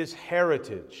His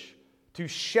heritage, to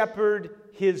shepherd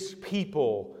His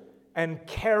people, and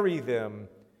carry them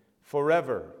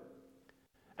forever.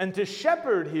 And to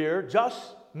shepherd here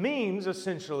just means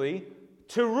essentially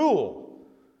to rule.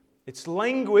 It's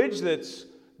language that's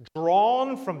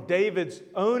drawn from David's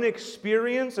own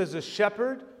experience as a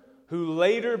shepherd who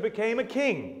later became a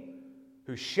king,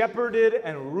 who shepherded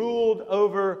and ruled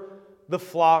over the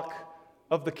flock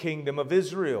of the kingdom of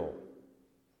Israel.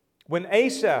 When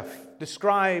Asaph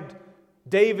described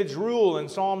David's rule in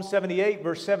Psalm 78,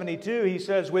 verse 72, he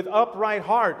says, "With upright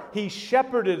heart he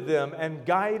shepherded them and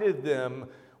guided them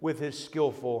with his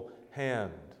skillful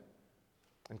hand."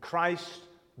 And Christ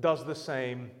does the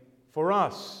same for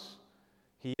us.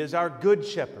 He is our good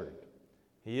shepherd.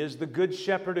 He is the good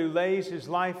shepherd who lays his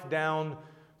life down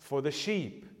for the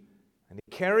sheep. And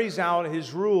He carries out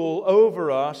His rule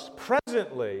over us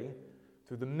presently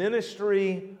through the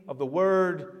ministry of the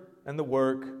Word and the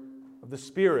work of the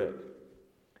Spirit.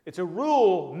 It's a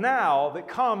rule now that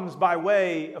comes by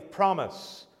way of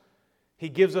promise. He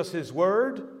gives us His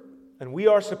Word, and we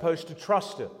are supposed to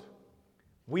trust it.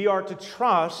 We are to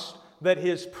trust that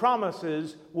His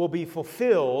promises will be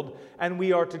fulfilled, and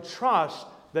we are to trust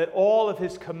that all of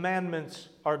His commandments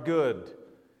are good.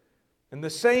 In the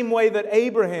same way that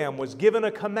Abraham was given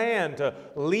a command to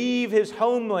leave his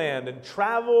homeland and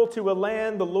travel to a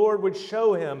land the Lord would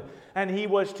show him, and he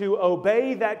was to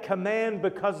obey that command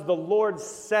because the Lord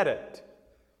said it,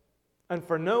 and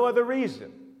for no other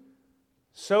reason,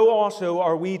 so also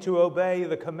are we to obey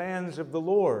the commands of the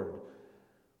Lord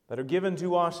that are given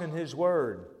to us in His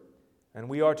Word, and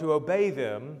we are to obey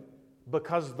them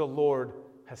because the Lord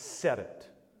has said it.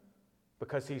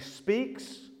 Because He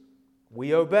speaks,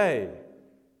 we obey.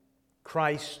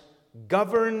 Christ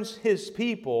governs His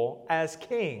people as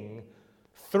King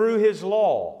through His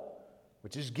law,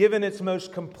 which is given its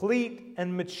most complete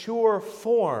and mature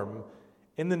form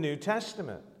in the New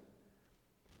Testament.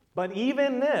 But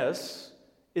even this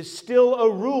is still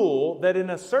a rule that in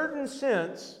a certain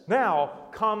sense now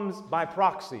comes by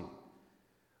proxy.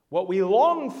 What we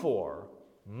long for,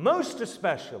 most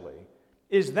especially,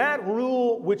 is that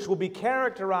rule which will be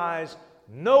characterized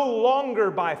no longer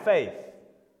by faith,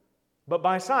 but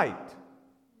by sight.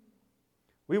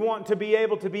 We want to be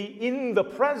able to be in the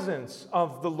presence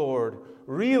of the Lord,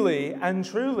 really and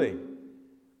truly.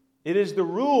 It is the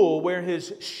rule where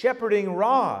His shepherding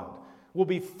rod will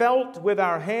be felt with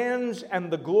our hands, and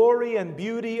the glory and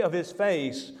beauty of His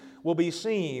face will be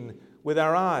seen with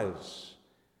our eyes.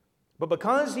 But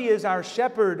because He is our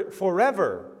shepherd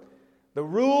forever, the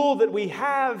rule that we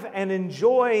have and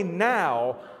enjoy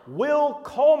now will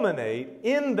culminate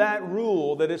in that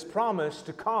rule that is promised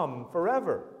to come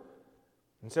forever.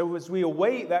 And so as we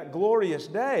await that glorious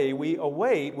day, we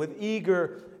await with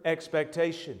eager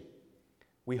expectation.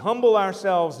 We humble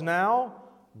ourselves now,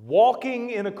 walking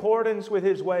in accordance with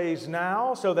His ways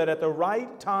now, so that at the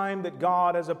right time that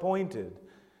God has appointed,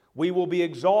 we will be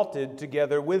exalted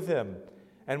together with Him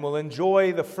and will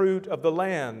enjoy the fruit of the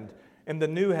land in the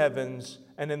new heavens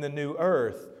and in the new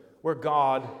earth, where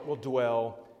God will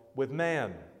dwell with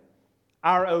man.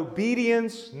 Our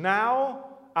obedience now,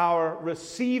 our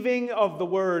receiving of the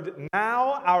Word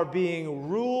now, our being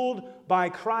ruled by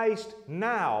Christ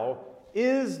now,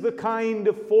 is the kind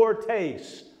of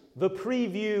foretaste, the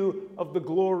preview of the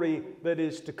glory that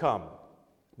is to come.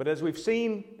 But as we've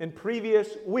seen in previous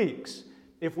weeks,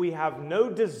 if we have no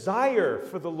desire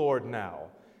for the Lord now,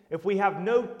 if we have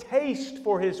no taste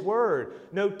for His Word,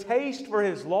 no taste for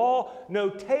His law, no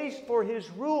taste for His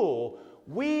rule,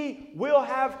 we will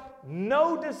have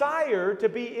no desire to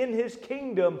be in His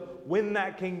kingdom when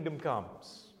that kingdom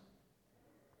comes.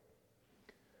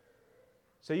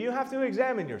 So you have to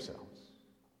examine yourselves.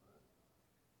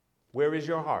 Where is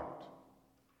your heart?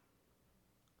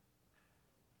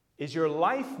 Is your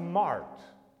life marked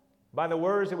by the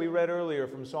words that we read earlier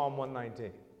from Psalm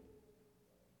 119?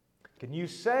 Can you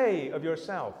say of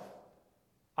yourself,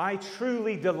 I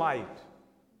truly delight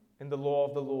in the law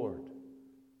of the Lord?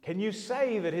 Can you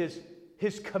say that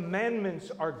His commandments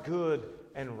are good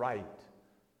and right?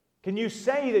 Can you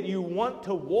say that you want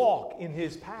to walk in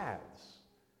His paths?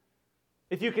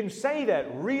 If you can say that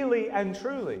really and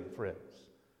truly, friends,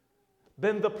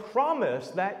 then the promise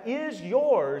that is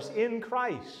yours in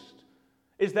Christ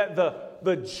is that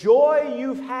the joy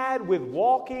you've had with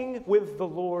walking with the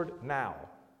Lord now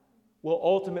will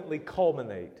ultimately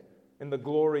culminate in the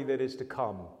glory that is to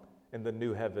come in the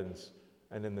new heavens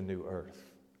and in the new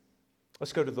earth.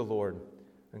 Let's go to the Lord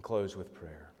and close with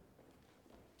prayer.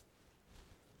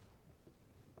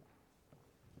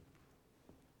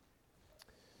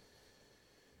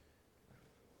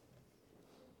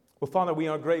 Well, Father, we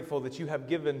are grateful that You have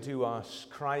given to us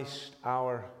Christ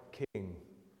our King.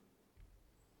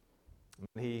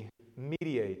 And He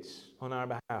mediates on our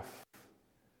behalf,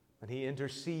 and He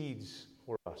intercedes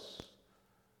for us.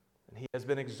 And He has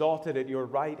been exalted at Your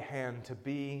right hand to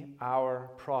be our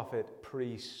prophet,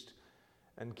 priest,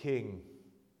 and king.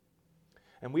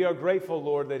 And we are grateful,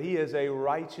 Lord, that He is a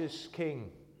righteous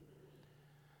King,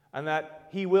 and that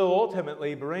He will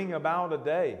ultimately bring about a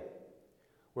day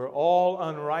where all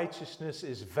unrighteousness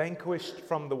is vanquished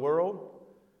from the world,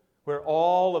 where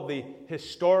all of the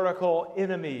historical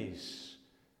enemies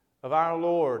of our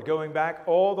Lord, going back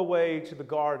all the way to the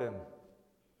garden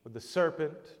with the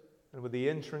serpent and with the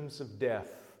entrance of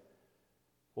death,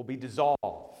 will be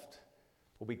dissolved,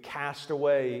 will be cast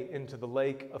away into the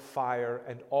lake of fire,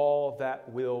 and all that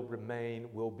will remain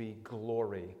will be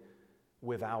glory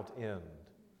without end.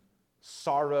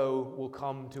 Sorrow will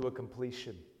come to a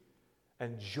completion,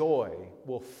 and joy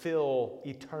will fill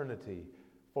eternity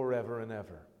forever and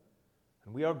ever.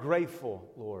 And we are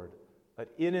grateful, Lord, that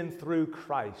in and through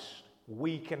Christ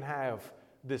we can have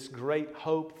this great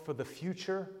hope for the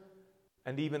future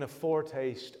and even a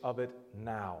foretaste of it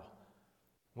now.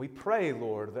 We pray,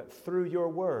 Lord, that through Your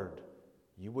Word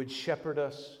You would shepherd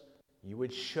us, You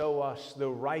would show us the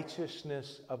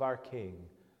righteousness of our King,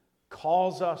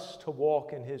 cause us to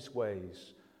walk in His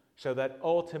ways, so that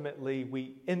ultimately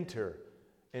we enter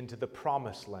into the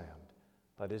promised land,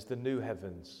 that is the new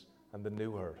heavens and the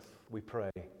new earth. We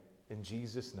pray in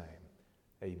Jesus' name,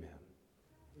 amen.